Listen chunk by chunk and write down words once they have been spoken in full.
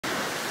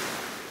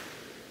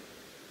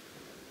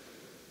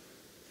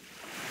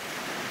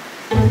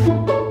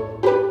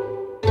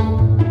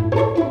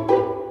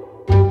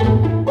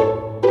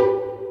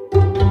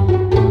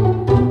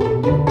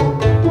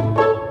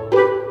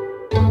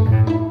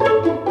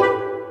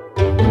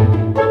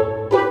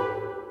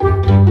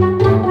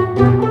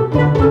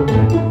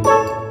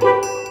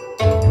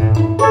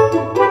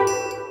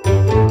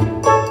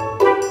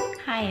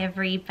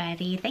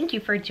Everybody, thank you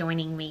for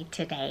joining me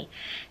today.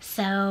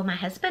 So my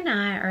husband and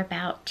I are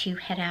about to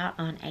head out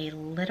on a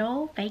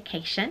little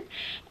vacation,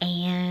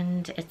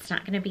 and it's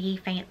not going to be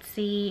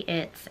fancy.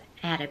 It's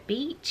at a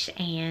beach,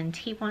 and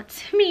he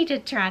wants me to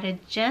try to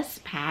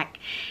just pack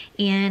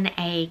in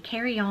a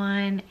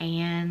carry-on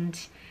and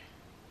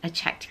a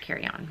checked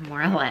carry-on,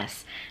 more or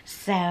less.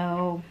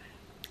 So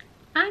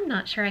I'm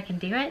not sure I can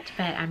do it,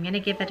 but I'm going to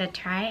give it a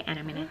try, and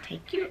I'm going to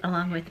take you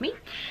along with me.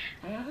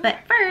 But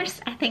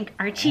first, I think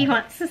Archie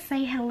wants to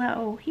say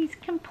hello. He's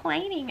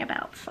complaining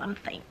about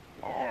something.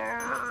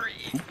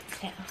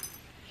 So,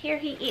 here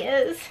he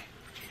is.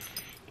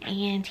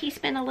 And he's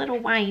been a little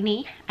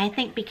whiny, I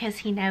think because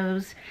he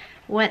knows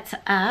what's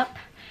up,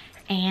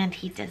 and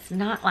he does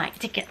not like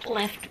to get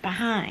left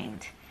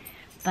behind.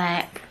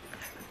 But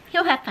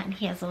he'll have fun.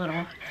 He has a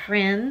little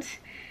friend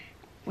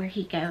where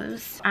he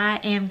goes. I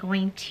am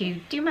going to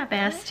do my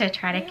best to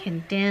try to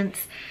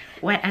condense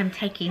what I'm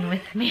taking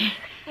with me.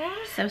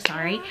 So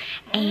sorry.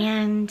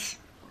 And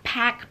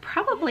pack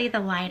probably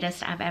the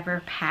lightest I've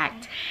ever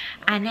packed.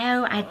 I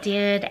know I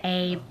did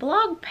a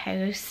blog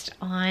post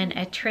on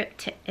a trip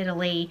to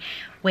Italy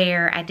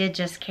where I did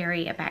just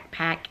carry a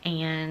backpack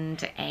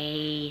and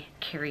a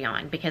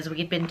carry-on because we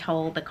had been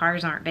told the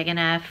cars aren't big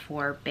enough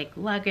for big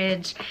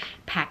luggage,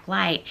 pack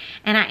light.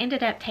 And I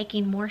ended up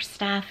taking more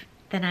stuff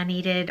than I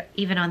needed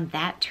even on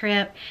that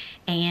trip,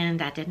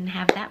 and I didn't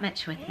have that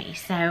much with me.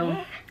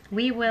 So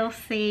we will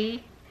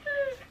see.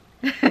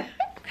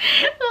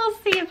 We'll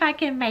see if I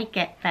can make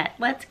it, but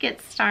let's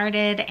get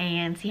started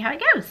and see how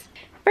it goes.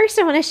 First,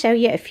 I want to show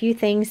you a few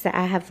things that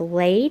I have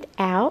laid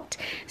out.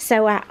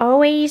 So I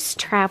always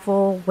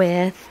travel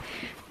with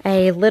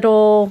a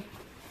little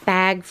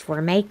bag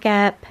for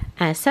makeup.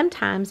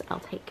 Sometimes I'll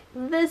take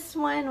this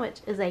one,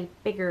 which is a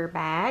bigger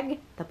bag,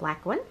 the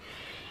black one.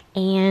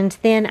 And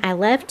then I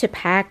love to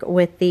pack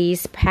with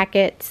these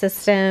packet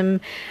system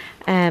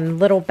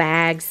little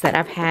bags that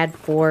I've had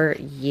for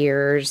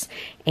years,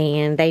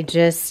 and they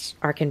just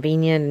are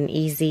convenient and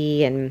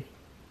easy and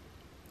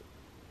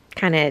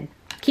kind of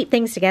keep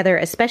things together.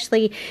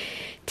 Especially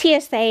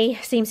TSA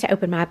seems to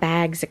open my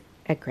bags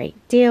a great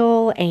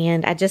deal,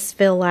 and I just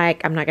feel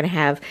like I'm not going to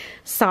have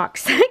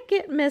socks that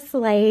get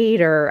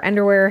mislaid or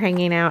underwear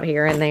hanging out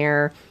here and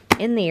there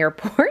in the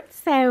airport.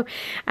 So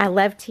I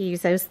love to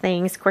use those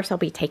things. Of course, I'll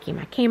be taking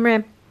my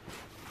camera.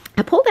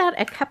 I pulled out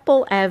a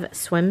couple of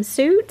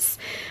swimsuits.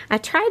 I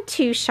tried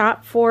to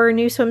shop for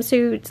new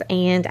swimsuits,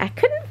 and I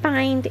couldn't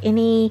find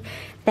any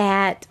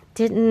that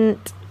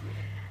didn't,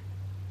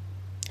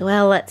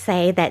 well, let's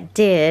say that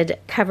did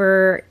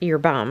cover your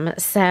bum.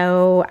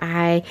 So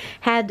I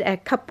had a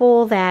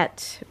couple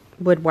that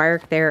would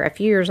work. They're a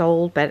few years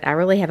old, but I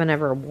really haven't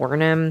ever worn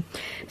them.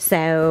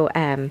 So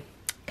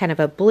kind of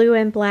a blue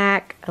and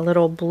black, a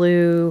little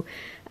blue,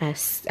 a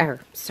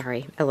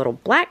little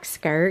black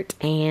skirt,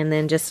 and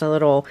then just a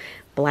little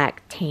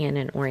black tan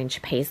and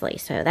orange paisley.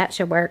 So that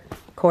should work.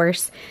 Of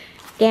course,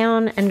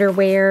 gown,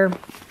 underwear.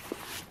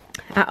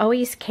 I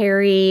always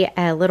carry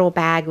a little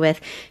bag with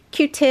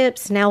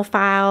Q-tips, nail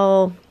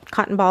file,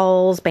 cotton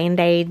balls,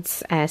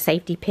 band-aids,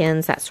 safety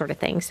pins, that sort of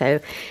thing. So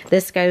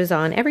this goes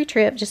on every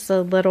trip, just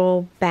a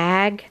little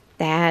bag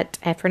that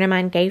a friend of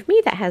mine gave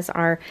me that has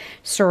our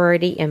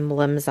sorority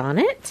emblems on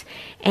it.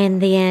 And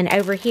then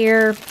over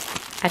here,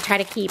 I try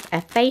to keep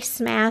a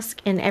face mask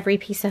in every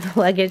piece of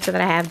luggage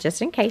that I have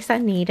just in case I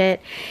need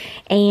it.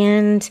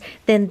 And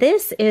then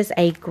this is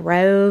a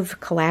Grove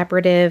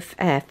collaborative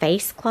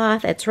face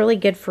cloth. It's really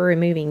good for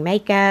removing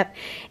makeup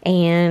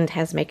and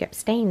has makeup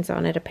stains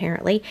on it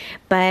apparently.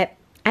 But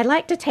I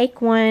like to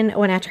take one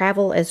when I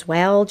travel as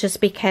well,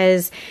 just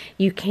because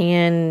you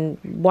can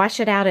wash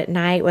it out at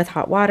night with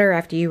hot water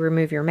after you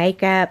remove your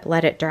makeup,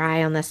 let it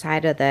dry on the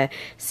side of the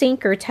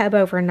sink or tub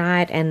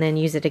overnight, and then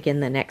use it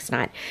again the next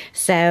night.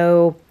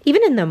 So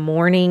even in the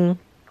morning,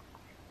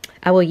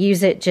 I will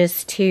use it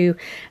just to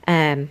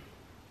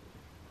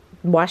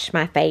wash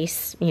my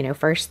face, you know,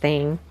 first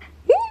thing.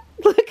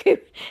 Look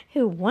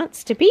who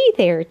wants to be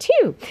there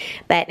too.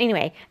 But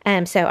anyway,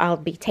 so I'll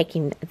be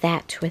taking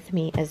that with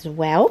me as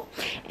well.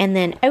 And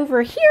then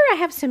over here I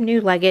have some new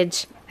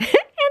luggage. And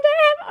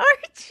I have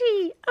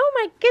Archie. Oh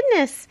my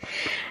goodness.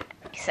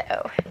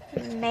 So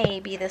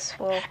maybe this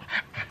will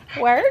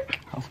work.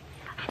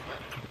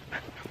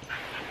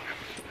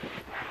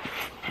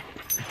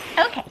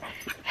 Okay.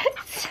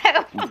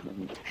 So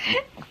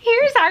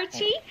here's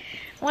Archie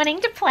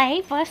wanting to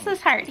play. Bless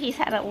his heart. He's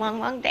had a long,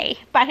 long day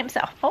by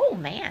himself. Oh,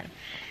 man.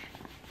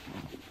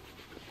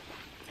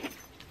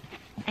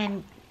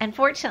 And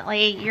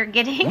unfortunately, you're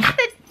getting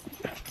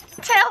the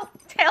tail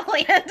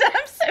end.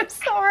 I'm so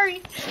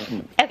sorry.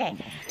 Okay.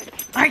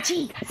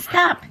 Archie,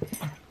 stop.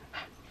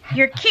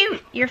 You're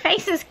cute. Your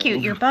face is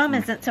cute. Your bum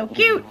isn't so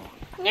cute.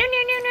 No,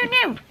 no, no, no,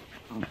 no.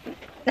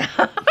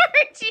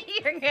 Archie,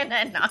 you're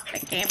gonna knock the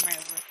camera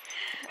over.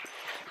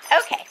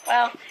 Okay,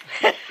 well.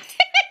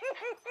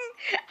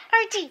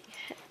 Archie,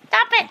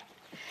 stop it.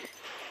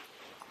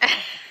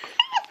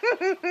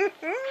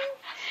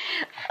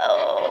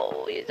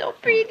 Oh, you're so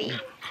pretty.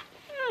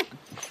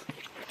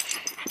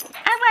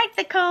 I like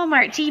the comb,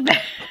 Archie,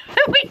 but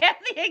we have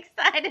the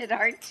excited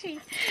Archie.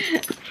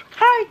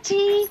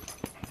 Archie.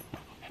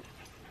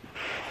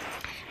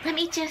 Let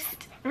me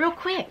just, real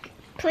quick,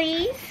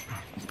 please.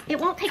 It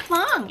won't take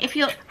long if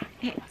you'll.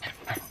 You're.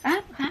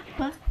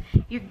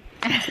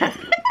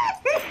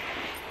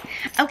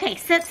 Okay,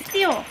 sit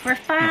still for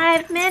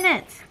 5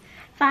 minutes.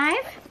 5?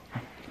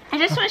 I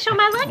just want to show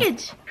my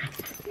luggage.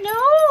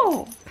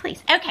 No,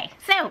 please. Okay,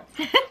 so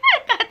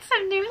I got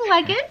some new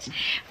luggage.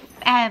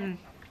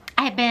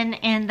 I've been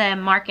in the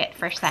market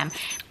for some.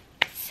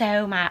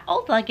 So my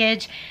old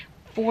luggage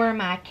for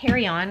my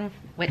carry-on,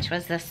 which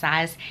was this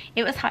size,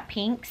 it was hot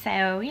pink,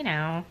 so, you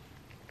know,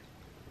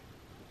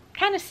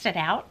 kind of stood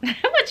out,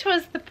 which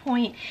was the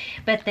point.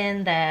 But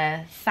then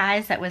the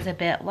size that was a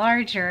bit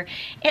larger,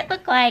 it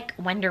looked like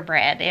Wonder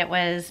Bread. It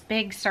was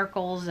big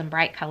circles and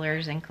bright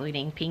colors,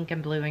 including pink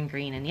and blue and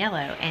green and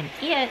yellow, and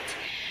it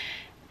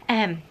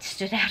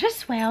stood out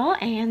as well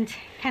and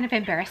kind of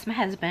embarrassed my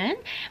husband.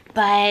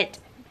 But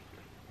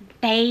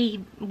they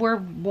were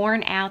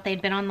worn out.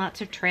 They'd been on lots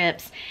of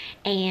trips,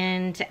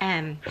 and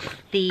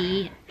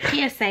the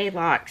TSA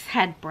locks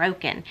had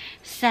broken.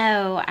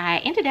 So I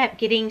ended up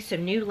getting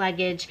some new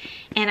luggage,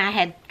 and I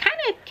had kind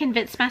of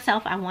convinced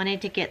myself I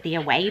wanted to get the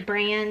Loewe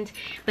brand.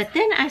 But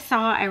then I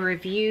saw a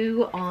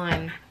review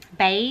on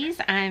Béis,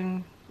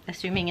 I'm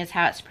assuming is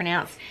how it's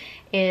pronounced.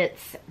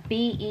 It's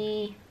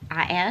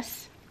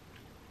B-E-I-S.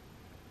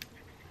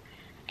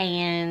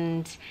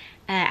 And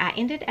I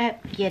ended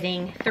up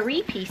getting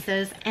 3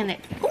 pieces, and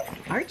oh,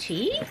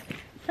 Archie,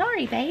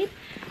 sorry babe.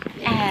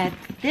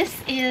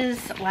 This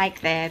is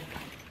like the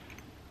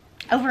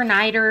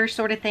overnighter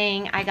sort of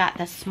thing. I got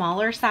the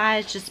smaller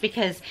size just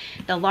because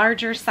the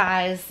larger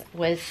size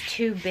was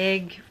too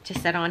big to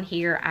sit on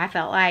here. I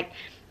felt like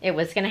it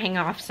was going to hang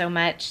off so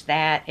much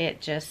that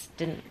it just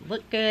didn't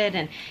look good,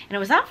 and it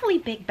was awfully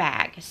big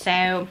bag.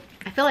 So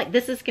I feel like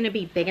this is going to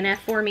be big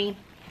enough for me.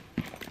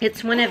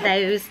 It's one of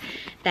those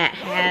that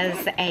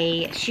has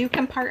a shoe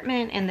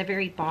compartment in the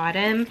very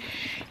bottom,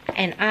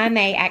 and I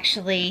may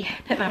actually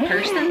put my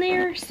purse in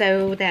there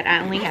so that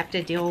I only have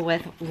to deal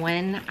with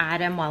one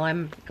item while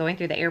I'm going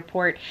through the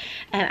airport.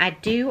 And I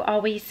do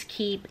always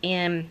keep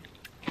in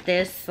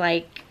this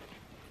like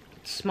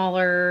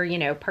smaller, you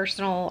know,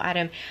 personal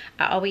item.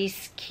 I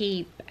always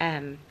keep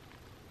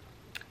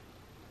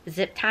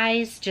zip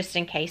ties just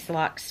in case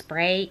locks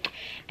break,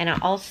 and I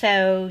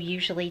also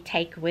usually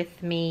take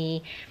with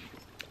me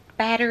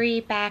battery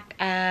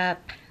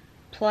backup,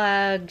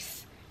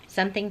 plugs,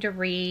 something to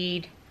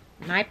read,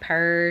 my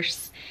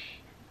purse,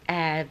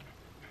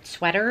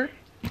 sweater,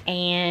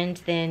 and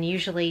then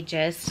usually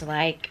just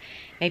like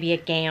maybe a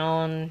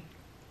gown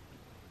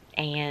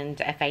and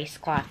a face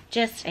cloth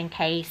just in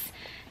case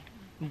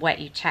what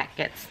you check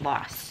gets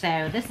lost.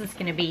 So this is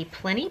going to be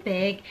plenty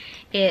big.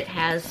 It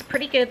has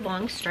pretty good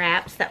long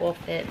straps that will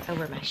fit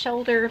over my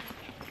shoulder.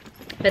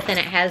 But then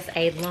it has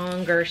a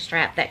longer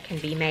strap that can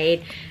be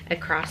made a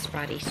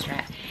crossbody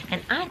strap.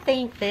 And I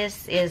think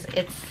this is,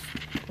 it's,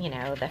 you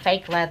know, the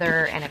fake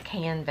leather and a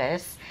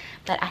canvas.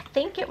 But I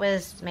think it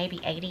was maybe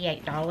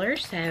 $88,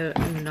 so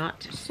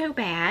not so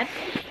bad.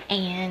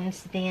 And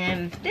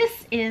then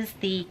this is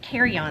the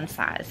carry-on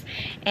size.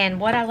 And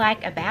what I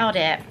like about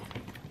it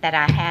that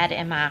I had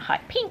in my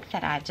hot pink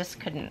that I just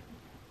couldn't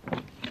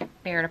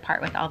bear it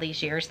apart with all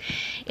these years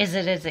is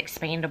it is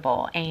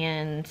expandable,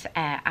 and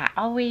I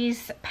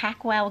always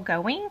pack well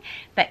going,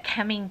 but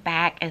coming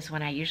back is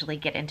when I usually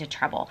get into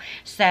trouble.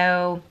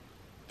 So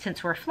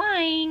since we're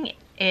flying,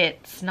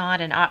 it's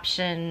not an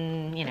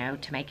option, you know,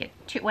 to make it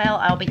too well.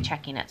 I'll be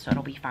checking it, so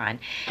it'll be fine.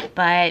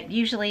 But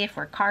usually if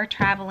we're car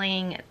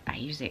traveling, I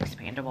use the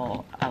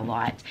expandable a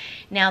lot.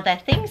 Now, the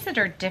things that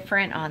are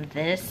different on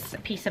this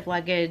piece of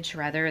luggage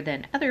rather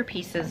than other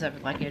pieces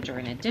of luggage, or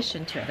in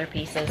addition to other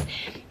pieces,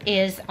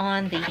 is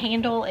on the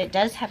handle. It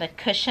does have a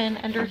cushion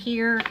under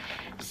here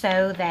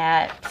so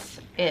that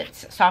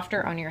it's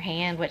softer on your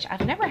hand, which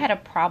I've never had a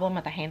problem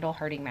with the handle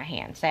hurting my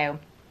hand. So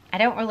I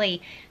don't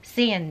really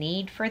see a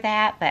need for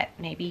that, but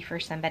maybe for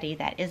somebody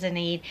that is a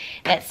need.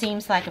 That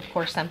seems like, of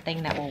course,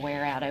 something that will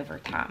wear out over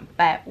time,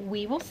 but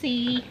we will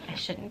see. I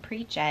shouldn't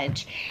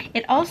prejudge.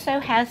 It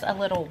also has a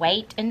little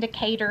weight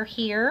indicator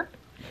here,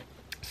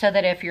 so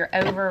that if you're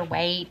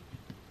overweight,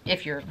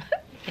 if your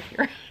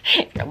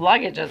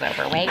luggage is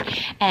overweight,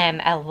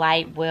 a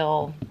light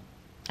will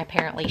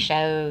apparently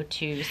show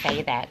to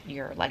say that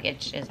your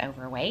luggage is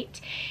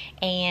overweight.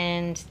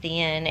 And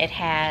then it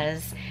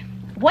has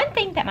one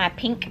thing that my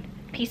pink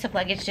piece of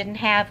luggage didn't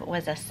have,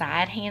 was a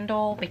side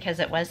handle because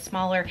it was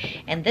smaller,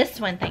 and this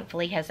one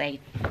thankfully has a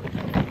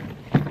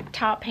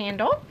top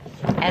handle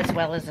as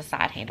well as a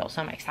side handle,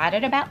 so I'm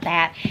excited about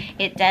that.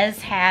 It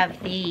does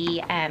have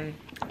the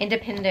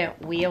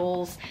independent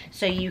wheels,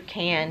 so you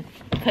can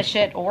push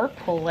it or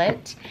pull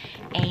it,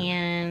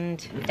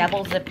 and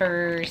double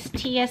zippers,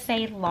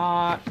 TSA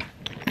lock,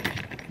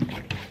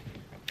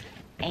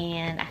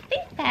 and I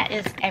think that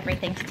is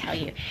everything to tell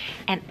you.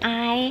 And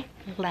I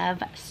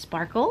love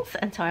sparkles,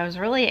 and so I was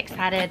really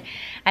excited.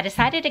 I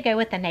decided to go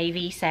with the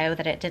navy so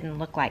that it didn't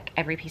look like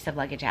every piece of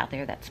luggage out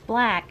there that's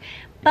black,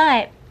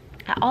 but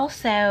I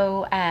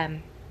also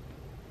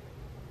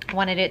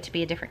wanted it to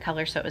be a different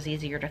color so it was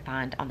easier to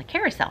find on the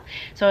carousel.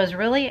 So I was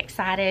really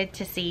excited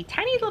to see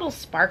tiny little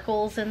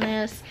sparkles in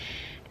this.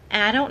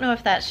 And I don't know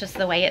if that's just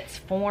the way it's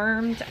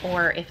formed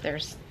or if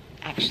there's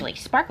actually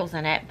sparkles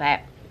in it,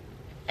 but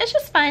it's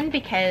just fun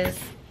because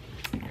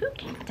who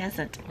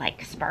doesn't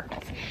like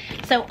sparkles?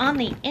 So on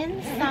the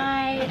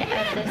inside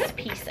of this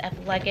piece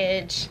of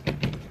luggage,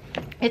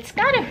 it's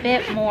got a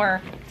bit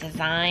more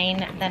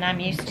design than I'm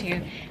used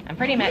to. I'm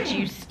pretty much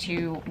used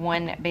to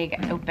one big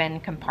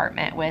open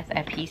compartment with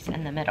a piece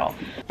in the middle.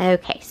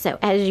 Okay, so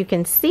as you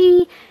can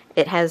see,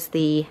 it has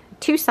the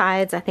two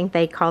sides. I think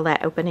they call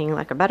that opening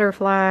like a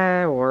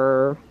butterfly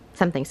or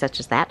something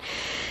such as that.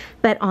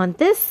 But on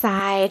this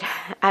side,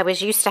 I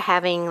was used to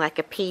having like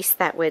a piece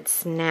that would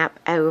snap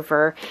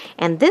over.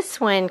 And this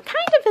one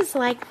kind of is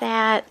like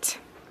that.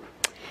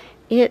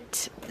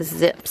 It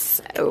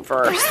zips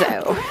over,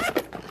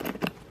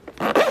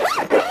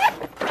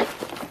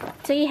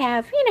 so you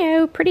have, you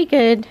know, pretty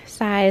good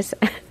size.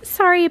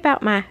 Sorry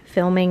about my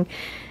filming.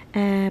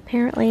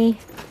 Apparently,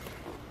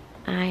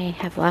 I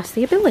have lost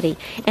the ability.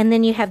 And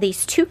then you have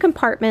these two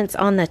compartments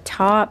on the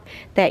top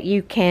that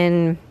you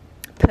can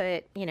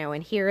put, you know,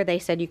 in here they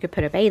said you could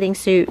put a bathing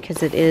suit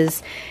because it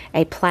is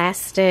a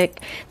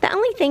plastic. The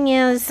only thing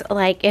is,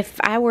 like, if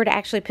I were to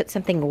actually put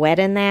something wet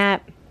in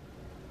that,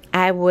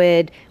 I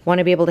would want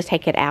to be able to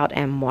take it out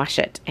and wash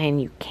it,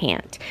 and you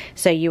can't.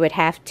 So you would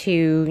have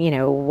to, you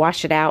know,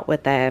 wash it out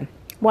with a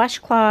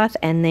washcloth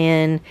and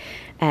then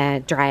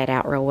dry it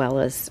out real well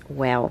as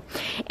well.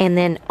 And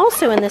then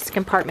also in this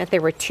compartment,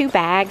 there were two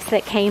bags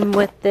that came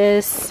with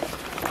this.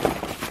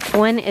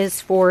 One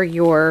is for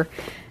your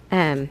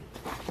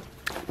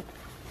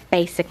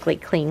basically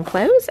clean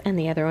clothes, and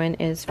the other one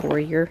is for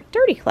your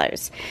dirty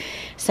clothes.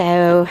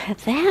 So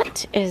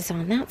that is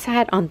on that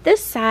side. On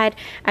this side,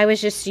 I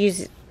was just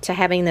used to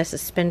having the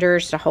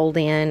suspenders to hold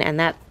in, and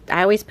that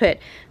I always put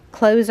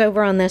clothes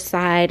over on this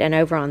side, and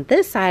over on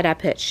this side I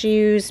put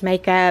shoes,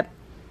 makeup,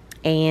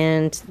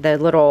 and the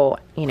little,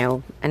 you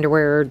know,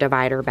 underwear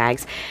divider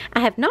bags.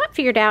 I have not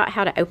figured out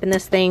how to open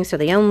this thing, so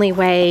the only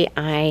way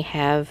I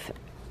have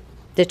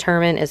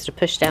determined is to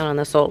push down on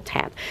this little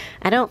tab.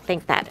 I don't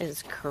think that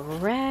is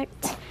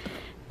correct,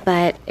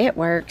 but it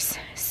works.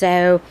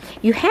 So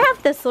you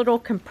have this little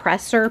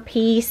compressor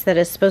piece that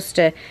is supposed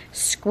to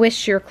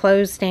squish your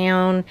clothes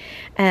down,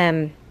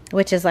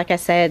 which is, like I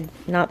said,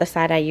 not the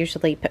side I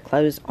usually put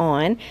clothes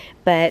on,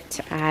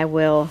 but I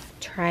will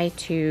try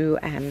to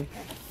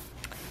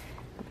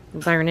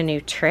learn a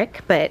new trick.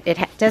 But it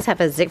does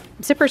have a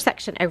zipper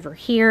section over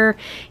here.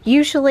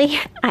 Usually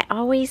I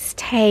always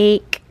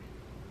take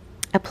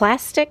a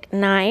plastic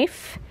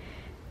knife,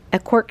 a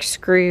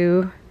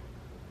corkscrew,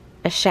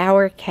 a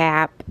shower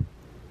cap,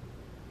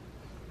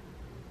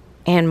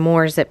 and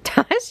more zip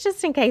ties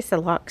just in case the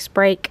locks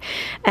break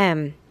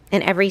in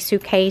every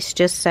suitcase,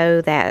 just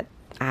so that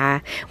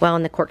well,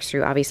 in the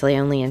corkscrew obviously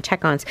only in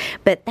check-ons,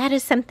 but that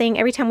is something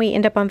every time we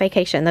end up on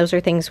vacation, those are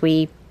things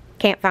we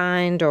can't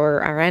find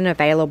or are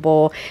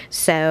unavailable.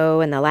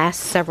 So in the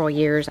last several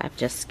years I've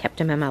just kept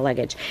them in my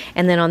luggage.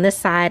 And then on this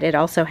side it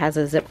also has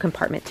a zip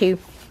compartment too,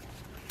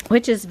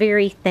 which is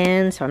very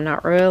thin, so I'm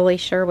not really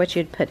sure what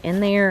you'd put in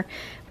there,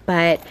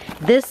 but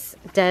this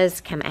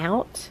does come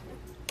out,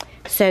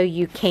 so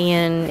you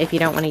can, if you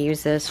don't want to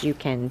use this, you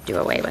can do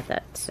away with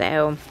it.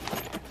 So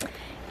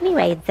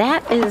anyway,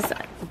 that is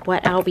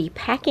what I'll be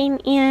packing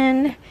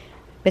in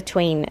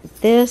between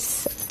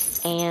this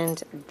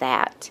and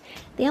that.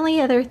 The only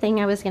other thing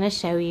I was going to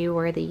show you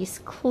were these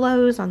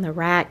clothes on the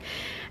rack.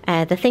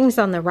 The things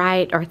on the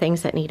right are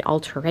things that need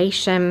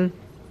alteration.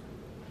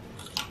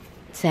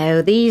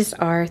 So these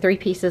are 3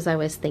 pieces I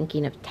was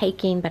thinking of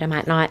taking, but I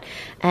might not.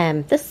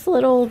 This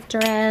little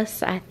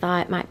dress I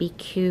thought might be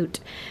cute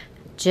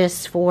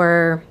just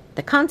for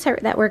the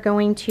concert that we're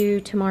going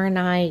to tomorrow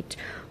night,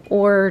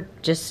 or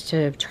just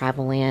to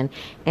travel in.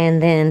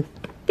 And then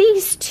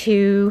these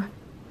two,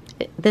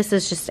 this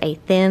is just a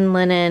thin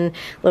linen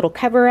little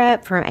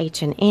cover-up from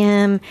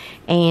H&M,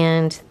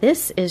 and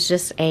this is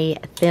just a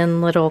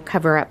thin little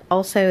cover-up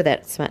also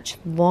that's much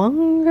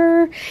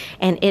longer,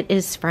 and it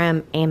is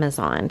from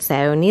Amazon.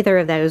 So neither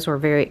of those were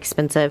very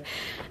expensive,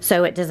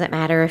 so it doesn't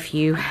matter if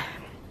you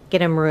get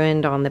them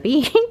ruined on the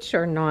beach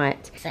or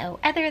not. So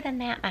other than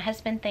that, my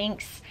husband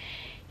thinks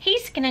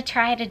he's gonna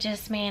try to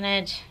just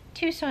manage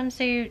 2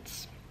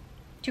 swimsuits,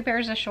 2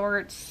 pairs of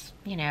shorts,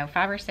 you know,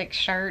 5 or 6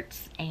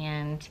 shirts,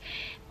 and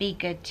be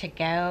good to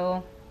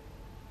go.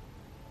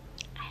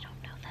 I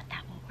don't know that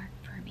that will work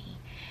for me,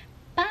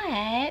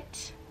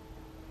 but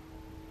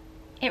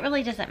it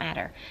really doesn't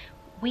matter.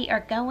 We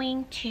are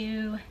going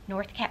to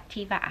North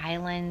Captiva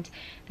Island.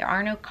 There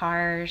are no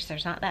cars.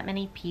 There's not that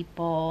many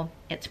people.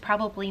 It's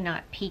probably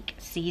not peak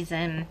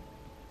season.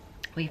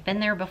 We've been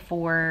there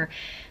before.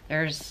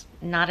 There's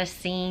not a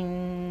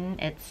scene.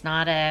 It's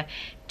not a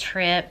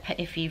trip.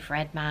 If you've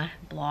read my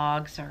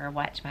blogs or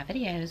watched my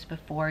videos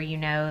before, you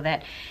know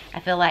that I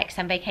feel like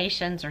some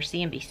vacations are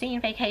see and be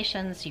seen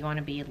vacations. You want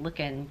to be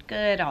looking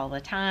good all the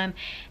time.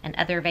 And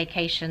other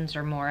vacations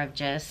are more of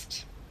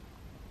just,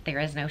 there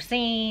is no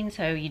scene,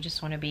 so you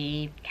just want to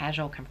be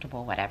casual,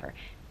 comfortable, whatever.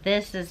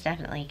 This is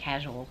definitely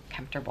casual,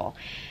 comfortable.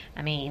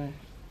 I mean,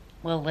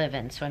 we'll live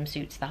in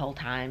swimsuits the whole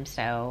time,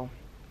 so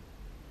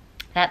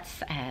that's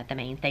the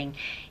main thing.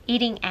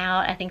 Eating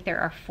out, I think there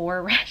are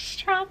 4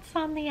 restaurants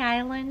on the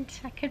island.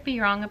 I could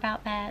be wrong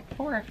about that,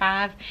 4 or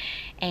 5.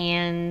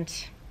 And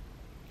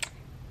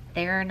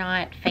they're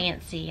not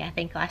fancy. I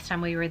think last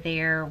time we were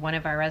there, one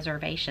of our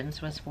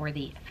reservations was for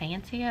the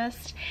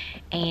fanciest.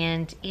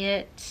 And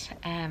it,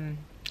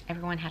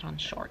 everyone had on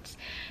shorts.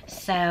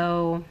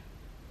 So,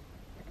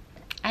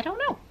 I don't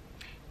know.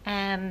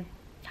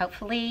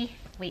 Hopefully,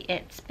 we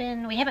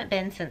haven't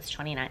been since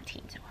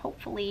 2019, so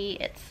hopefully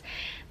it's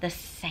the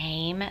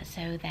same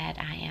so that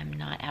I am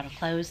not out of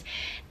clothes.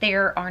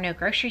 There are no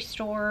grocery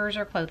stores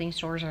or clothing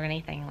stores or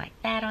anything like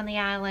that on the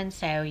island,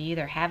 so you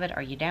either have it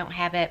or you don't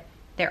have it.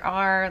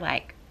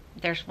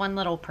 There's one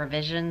little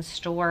provision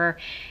store.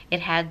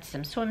 It had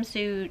some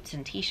swimsuits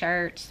and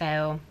t-shirts,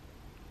 so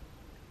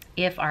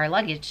if our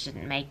luggage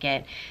didn't make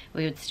it,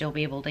 we would still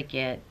be able to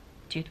get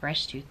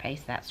toothbrush,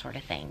 toothpaste, that sort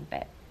of thing.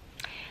 But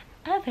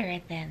other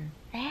than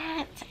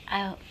that,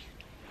 oh,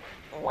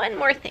 one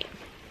more thing.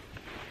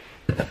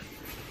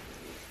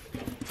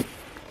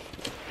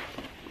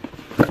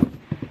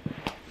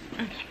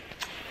 Okay,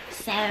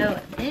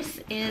 so this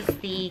is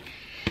the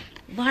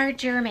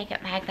larger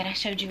makeup bag that I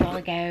showed you all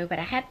ago, but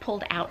I had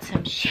pulled out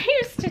some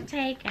shoes to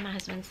take, and my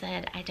husband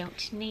said I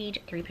don't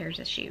need 3 pairs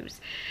of shoes.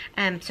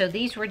 So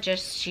these were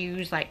just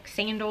shoes like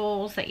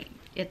sandals.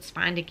 It's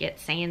fine to get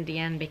sand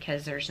in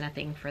because there's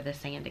nothing for the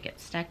sand to get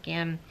stuck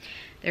in.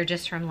 They're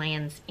just from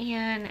Land's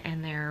End,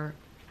 and they're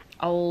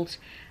old.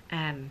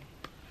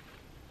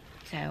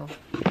 So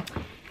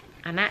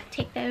I might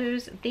take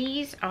those.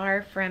 These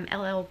are from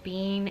LL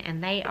Bean,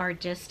 and they are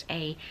just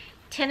a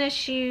tennis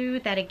shoe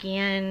that,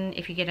 again,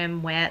 if you get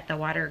them wet, the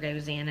water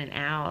goes in and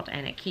out,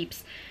 and it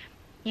keeps,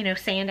 you know,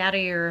 sand out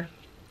of your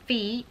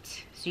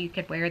feet. So you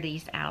could wear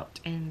these out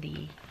in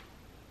the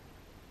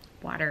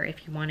water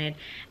if you wanted.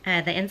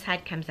 The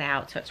inside comes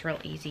out, so it's real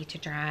easy to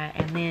dry.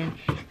 And then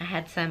I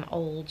had some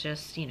old,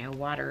 just, you know,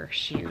 water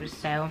shoes.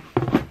 So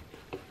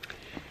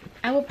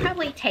I will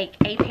probably take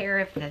a pair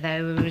of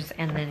those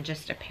and then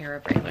just a pair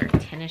of regular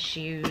tennis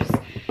shoes.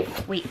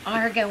 We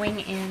are going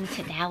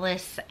into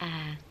Dallas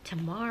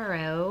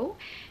tomorrow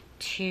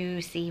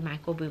to see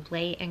Michael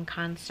Bublé in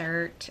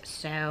concert,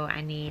 so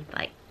I need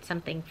like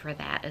something for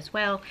that as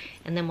well.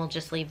 And then we'll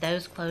just leave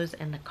those clothes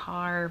in the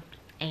car,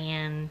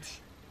 and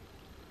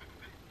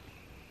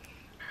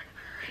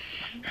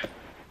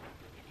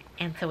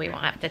so we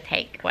won't have to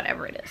take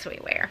whatever it is we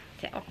wear.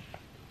 So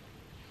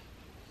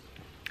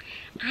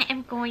I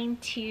am going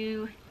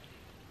to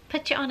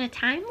put you on a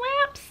time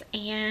lapse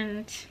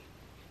and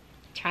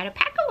try to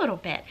pack a little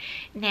bit.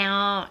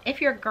 Now,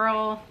 if you're a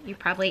girl, you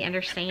probably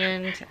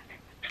understand,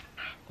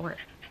 or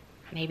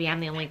maybe I'm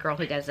the only girl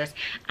who does this.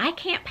 I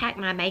can't pack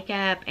my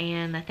makeup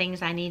and the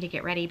things I need to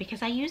get ready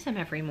because I use them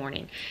every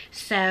morning.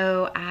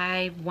 So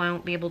I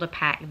won't be able to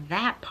pack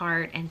that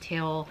part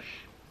until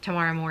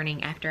tomorrow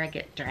morning after I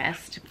get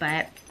dressed.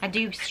 But I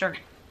do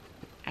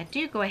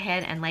go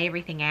ahead and lay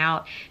everything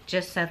out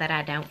just so that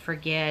I don't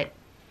forget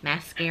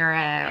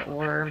mascara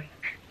or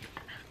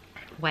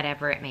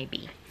whatever it may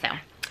be. So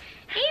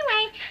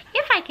anyway,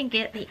 if I can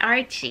get the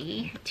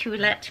Archie to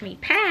let me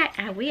pack,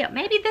 I will.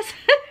 Maybe this,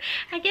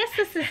 I guess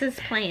this is his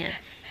plan.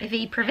 If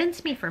he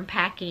prevents me from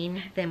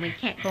packing, then we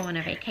can't go on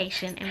a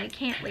vacation and we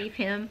can't leave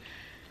him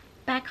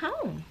back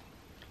home,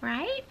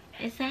 right?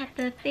 Is that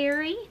the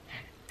theory?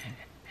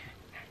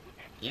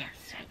 Yes,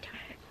 sweetheart.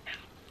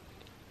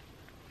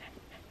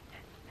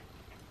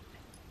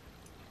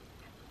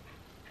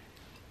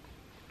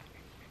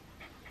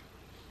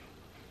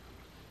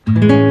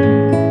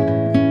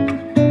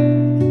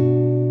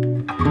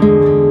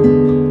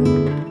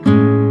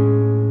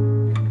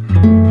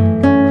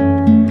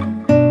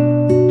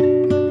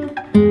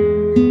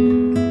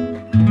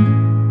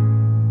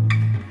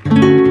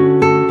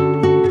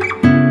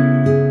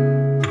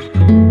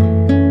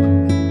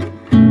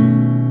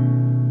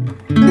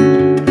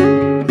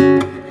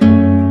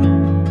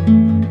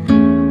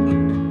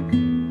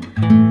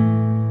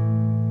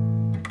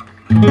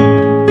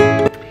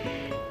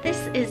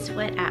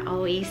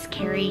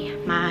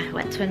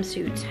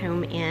 Swimsuits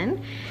home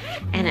in,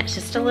 and it's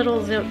just a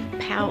little zip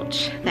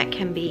pouch that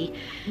can be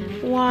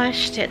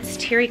washed. It's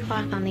terry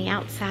cloth on the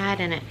outside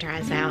and it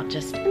dries out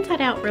just inside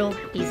out real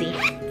easy.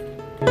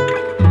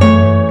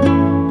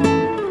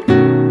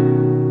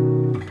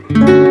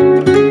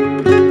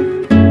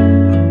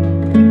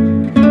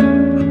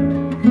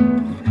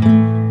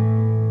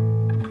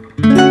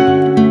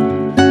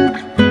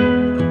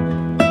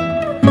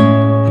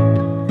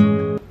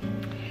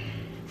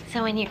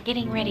 So when you're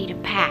getting ready to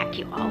pack,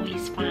 you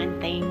always find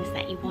things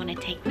that you want to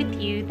take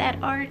with you that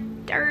are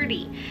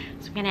dirty.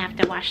 So I'm gonna have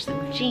to wash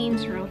some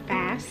jeans real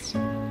fast,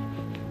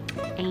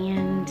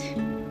 and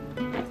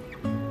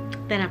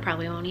then I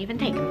probably won't even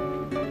take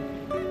them.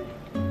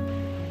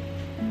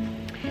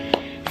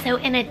 So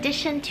in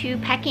addition to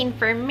packing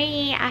for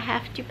me, I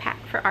have to pack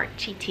for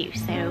Archie too.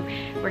 So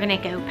we're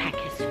gonna go pack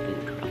his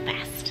food real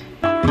fast.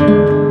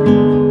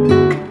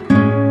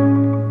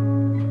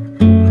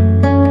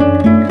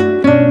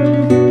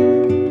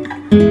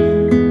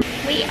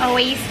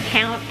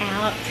 Count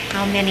out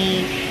how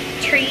many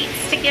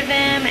treats to give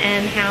him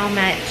and how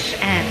much,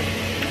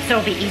 so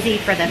it'll be easy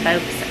for the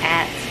folks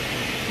at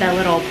the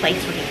little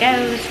place where he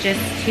goes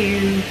just to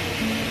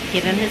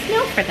give him his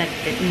meal for the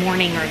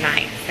morning or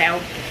night.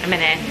 So I'm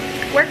gonna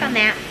work on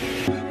that.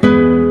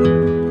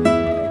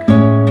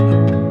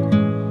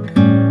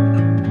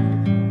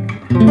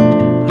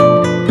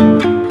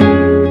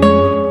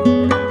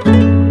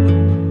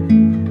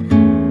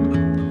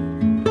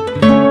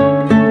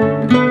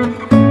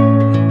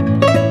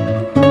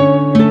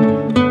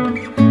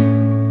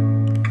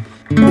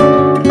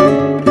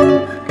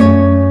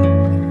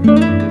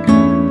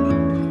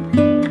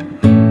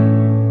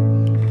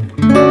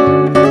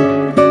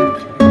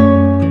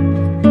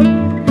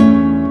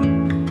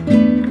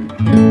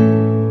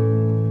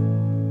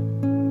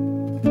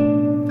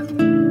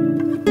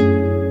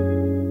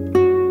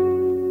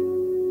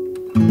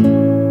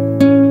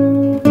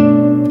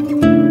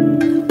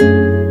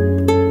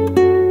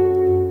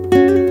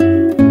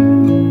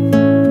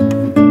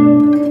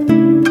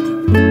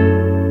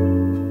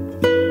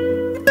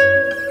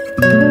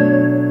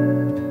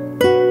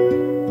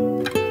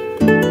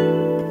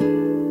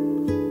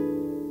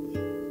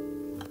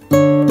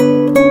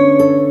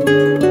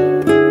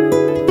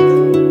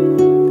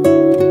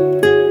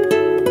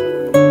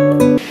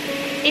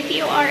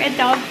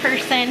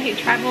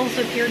 Travels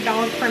with your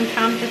dog from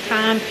time to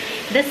time,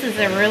 this is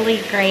a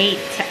really great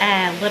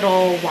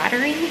little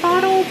watering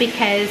bottle,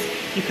 because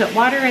you put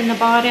water in the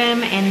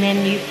bottom and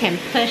then you can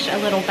push a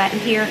little button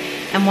here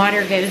and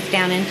water goes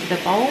down into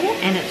the bowl,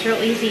 and it's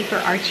real easy for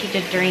Archie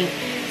to drink.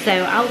 So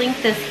I'll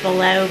link this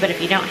below, but if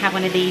you don't have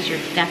one of these, you're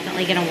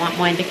definitely going to want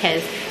one,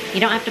 because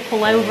you don't have to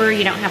pull over,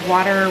 you don't have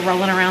water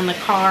rolling around the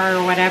car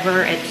or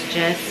whatever. It's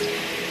just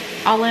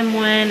all in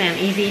one and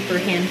easy for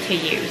him to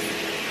use.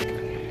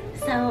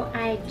 So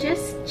I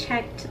just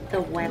checked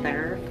the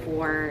weather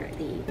for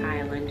the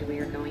island we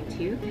are going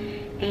to,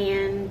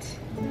 and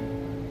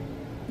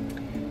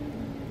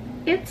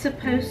it's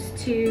supposed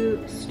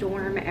to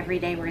storm every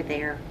day we're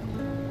there,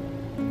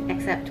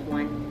 except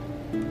one.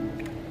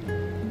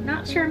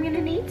 Not sure I'm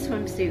gonna need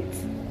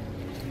swimsuits.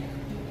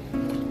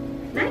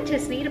 I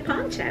just need a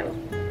poncho.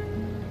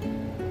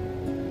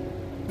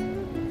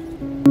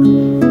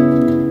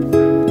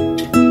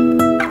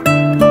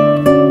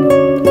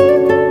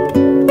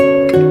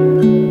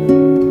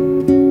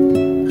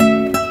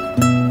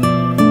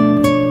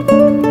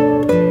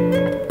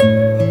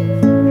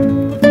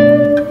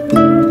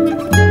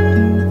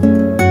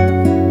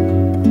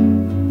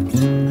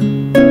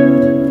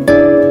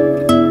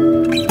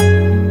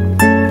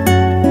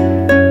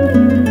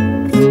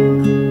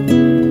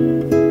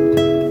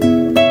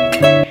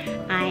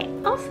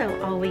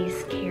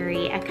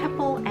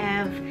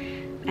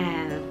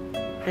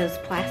 Those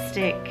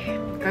plastic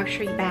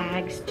grocery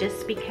bags,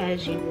 just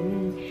because you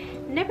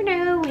never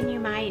know when you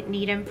might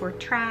need them for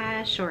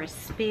trash or a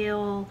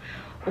spill,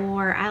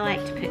 or I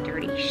like to put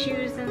dirty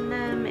shoes in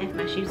them if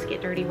my shoes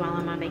get dirty while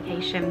I'm on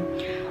vacation,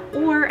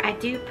 or I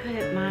do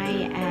put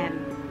my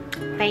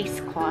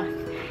face cloth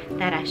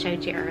that I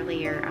showed you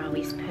earlier. I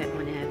always put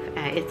one of,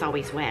 it's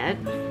always wet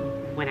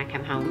when I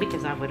come home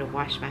because I would have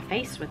washed my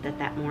face with it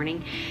that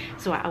morning,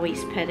 so I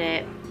always put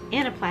it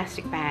in a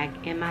plastic bag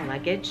in my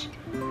luggage.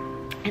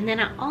 And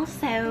then I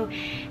also,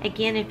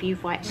 again, if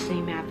you've watched any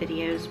of my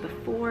videos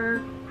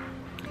before,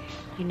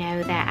 you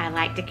know that I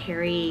like to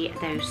carry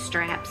those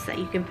straps that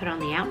you can put on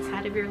the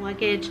outside of your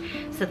luggage,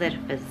 so that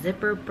if a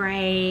zipper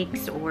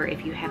breaks or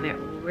if you have it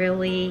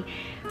really,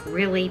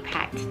 really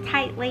packed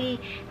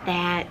tightly,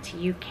 that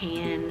you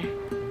can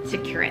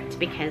secure it,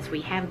 because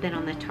we have been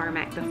on the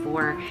tarmac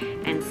before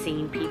and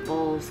seen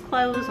people's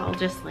clothes all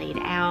just laid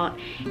out.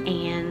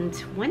 And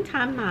one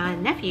time my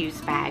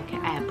nephew's bag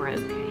broke,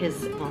 his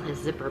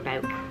zipper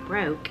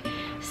broke,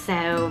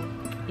 so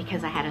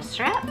because I had a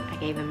strap, I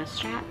gave him a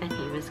strap and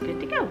he was good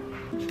to go.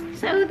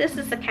 So this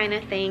is the kind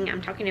of thing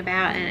I'm talking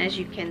about, and as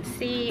you can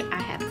see,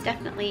 I have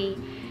definitely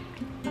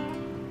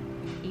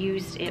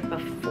used it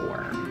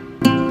before.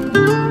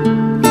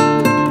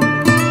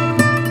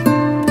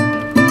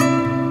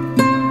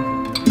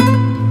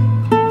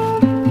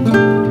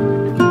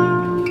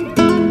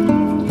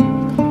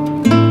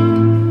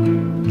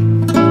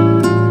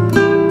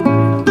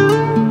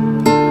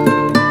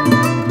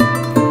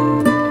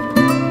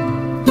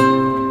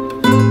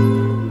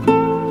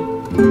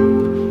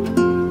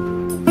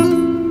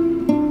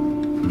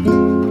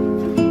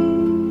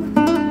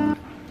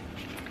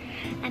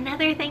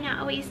 Another thing I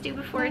always do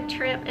before a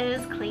trip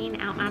is clean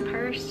out my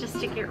purse,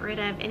 get rid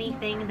of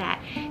anything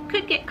that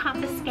could get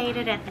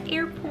confiscated at the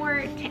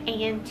airport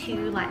and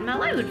to lighten my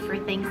load for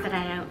things that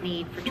I don't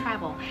need for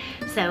travel.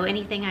 So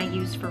anything I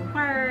use for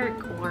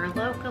work or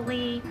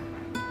locally,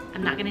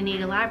 I'm not gonna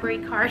need a library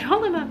card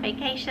while I'm on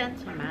vacation,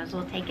 so I might as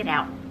well take it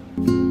out.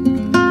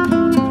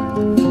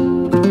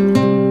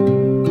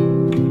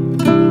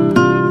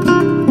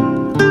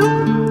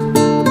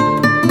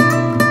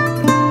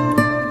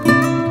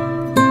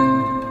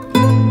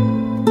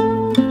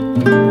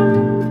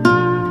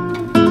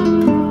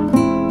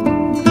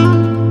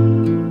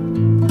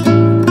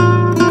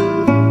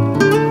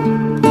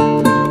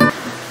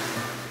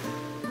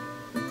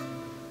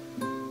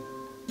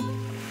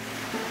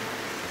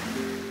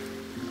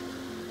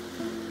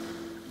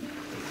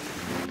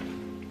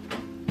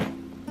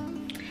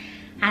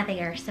 Hi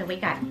there, so we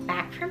got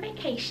back from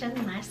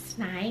vacation last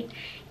night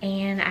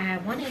and I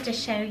wanted to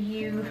show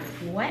you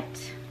what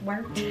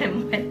worked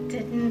and what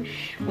didn't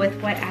with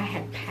what I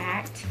had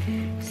packed.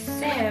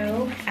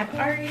 So I've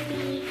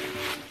already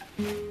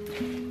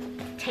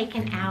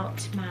taken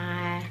out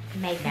my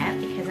makeup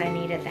because I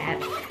needed that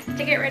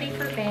to get ready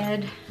for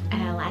bed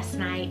last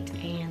night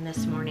and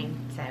this morning.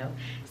 So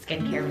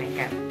skincare,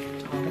 makeup,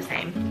 all the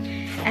same.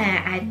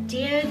 I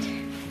did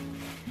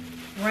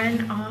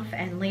run off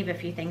and leave a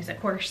few things. Of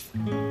course,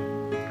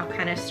 I'll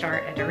kind of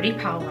start a dirty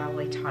pile while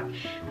we talk,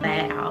 but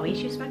I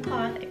always use my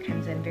cloth. It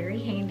comes in very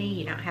handy.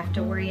 You don't have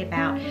to worry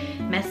about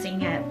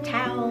messing up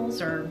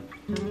towels or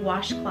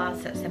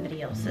washcloths at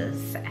somebody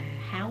else's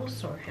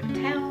house or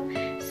hotel.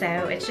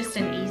 So it's just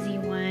an easy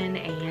one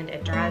and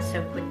it dries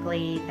so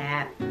quickly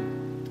that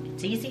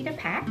it's easy to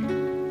pack.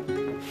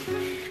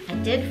 I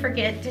did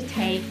forget to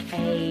take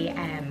a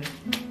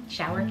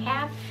shower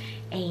cap,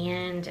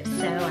 and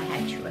so I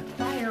had to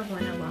acquire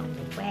one along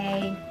the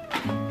way.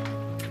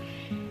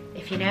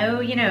 If you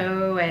know, you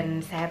know,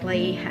 and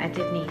sadly I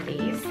did need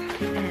these.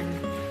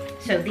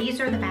 So these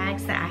are the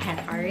bags that I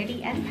had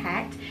already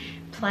unpacked,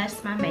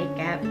 plus my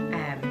makeup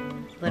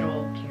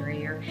little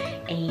carrier,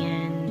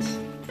 and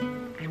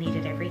I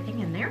needed everything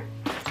in there.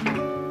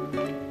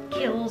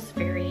 Kiehl's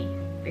very,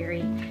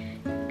 very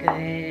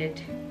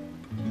good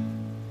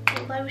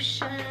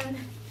lotion.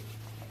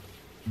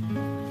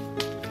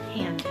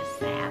 Hand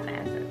salve,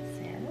 as it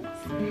says.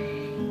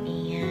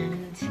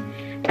 And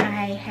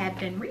I had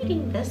been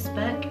reading this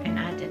book and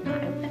I did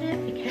not open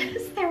it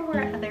because there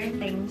were other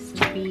things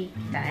to be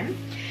done.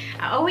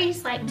 I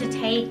always like to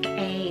take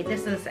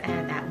this is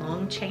that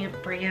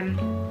Longchamp brand,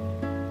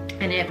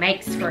 and it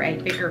makes for a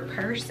bigger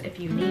purse if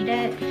you need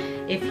it,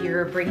 if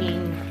you're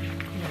bringing,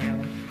 you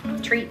know,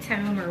 treats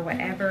home or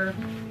whatever.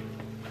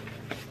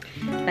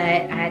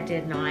 But I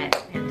did not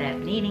end up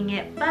needing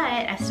it, but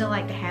I still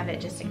like to have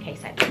it just in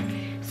case I do.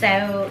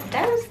 So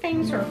those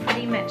things were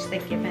pretty much the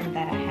given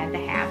that I had to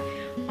have.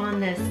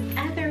 On this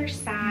other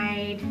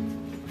side,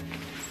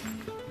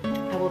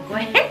 I will go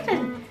ahead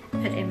and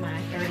put in my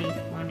dirty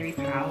laundry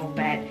pile,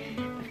 but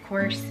of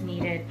course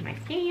needed my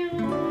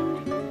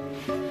gown,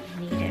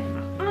 needed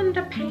my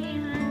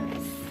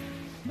underpants.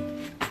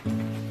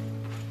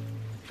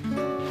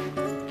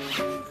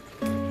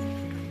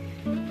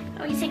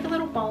 Always take a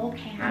little bowl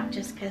cap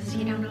just because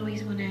you don't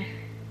always want to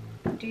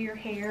do your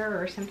hair,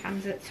 or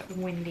sometimes it's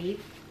windy.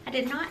 I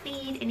did not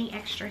need any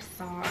extra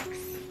socks.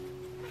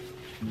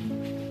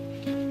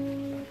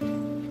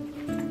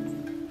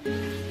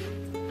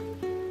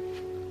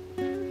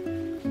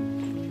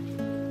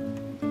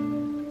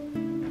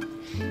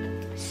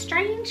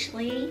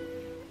 Strangely,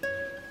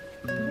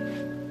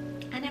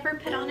 I never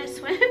put on a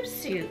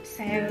swimsuit,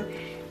 so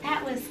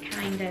that was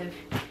kind of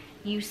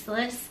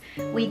useless.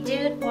 We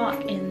did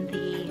walk in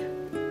the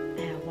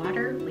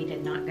water. We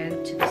did not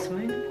go to the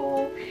swimming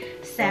pool,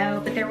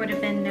 so, but there would have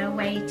been no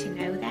way to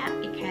know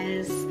that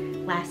because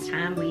last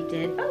time we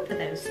did both of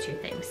those two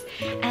things.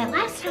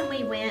 Last time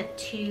we went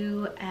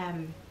to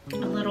a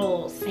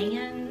little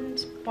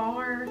sand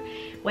bar,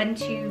 wasn't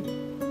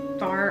too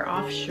far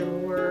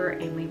offshore,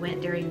 and we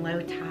went during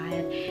low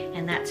tide,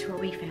 and that's where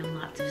we found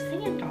lots of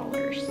sand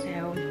dollars.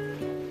 So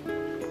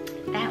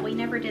that we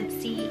never did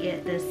see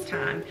it this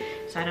time.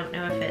 So I don't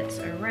know if it's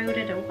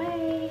eroded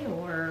away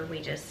or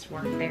we just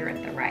weren't there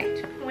at the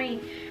right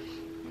point.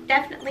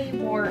 Definitely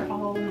wore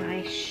all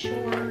my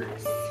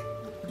shorts.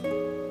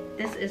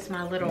 This is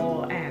my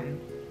little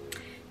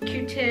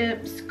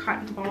Q-tips,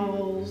 cotton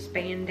balls,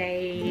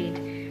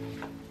 Band-Aid,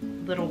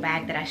 little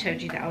bag that I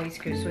showed you that always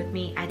goes with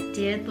me. I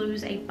did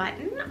lose a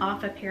button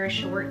off a pair of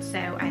shorts,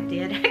 so I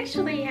did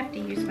actually have to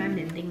use my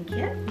mending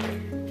kit.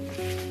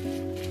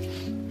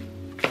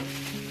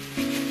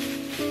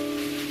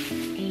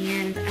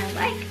 And I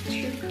like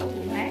to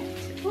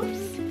collect,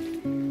 oops,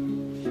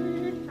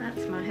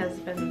 that's my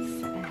husband's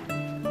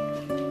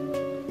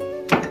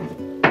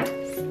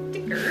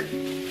sticker.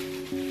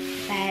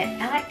 But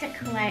I like to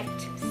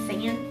collect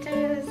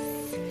Santas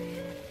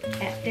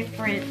at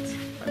different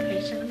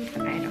locations.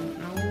 I don't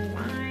know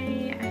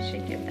why I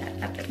should give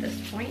that up at this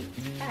point,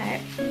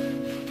 but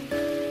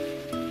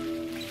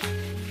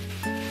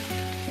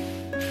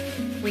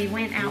we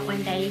went out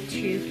one day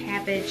to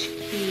Cabbage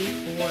Key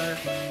for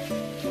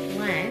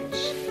lunch,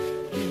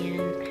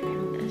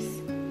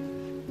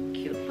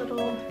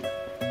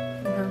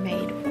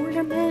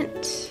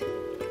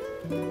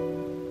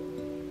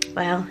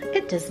 Well,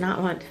 it does not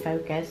want to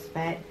focus,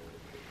 but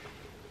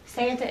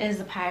Santa is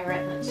a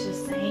pirate, let's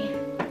just say.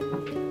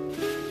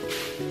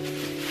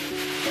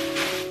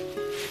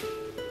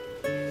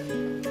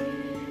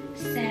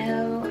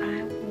 So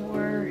I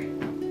wore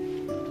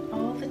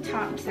all the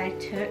tops I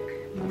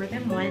took more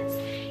than once.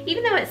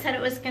 Even though it said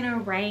it was gonna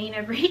rain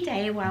every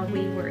day while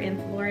we were in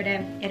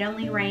Florida, it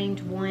only rained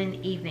one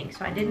evening,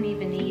 so I didn't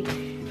even need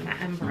my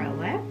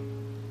umbrella.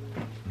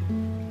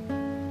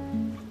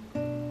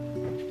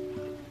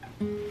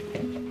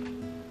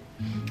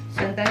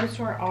 So those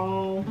were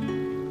all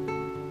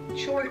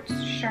shorts,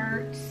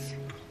 shirts.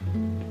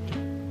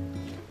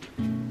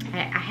 I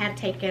had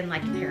taken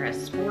like a pair of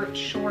sports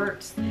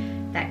shorts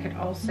that could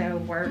also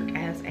work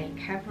as a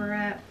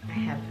cover-up. I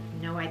have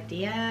no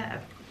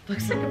idea. It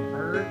looks like a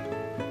bird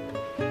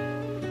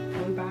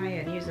flew by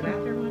and used the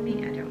bathroom on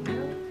me. I don't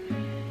know.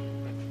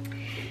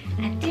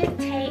 I did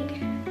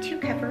take 2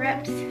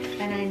 cover-ups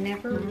that I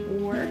never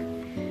wore,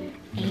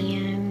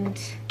 and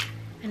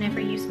I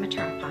never used my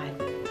tripod.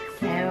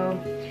 So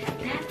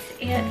that's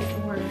it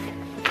for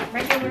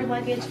regular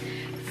luggage.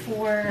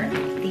 For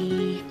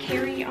the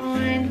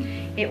carry-on,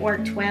 it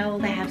worked well.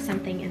 They have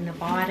something in the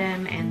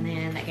bottom, and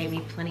then that gave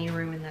me plenty of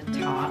room in the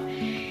top.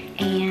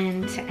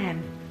 And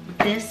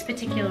this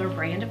particular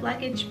brand of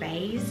luggage,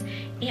 Béis,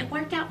 it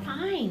worked out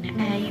fine.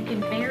 You can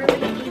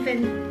barely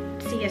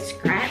even see a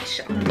scratch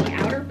on the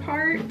outer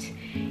part,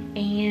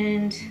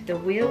 and the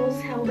wheels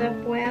held up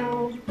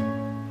well.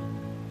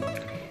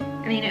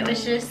 I mean, it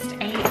was just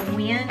a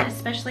win,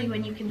 especially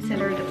when you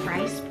consider the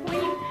price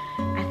point.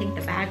 I think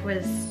the bag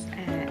was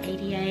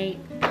 $88.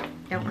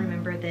 Don't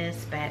remember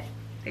this, but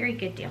very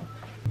good deal.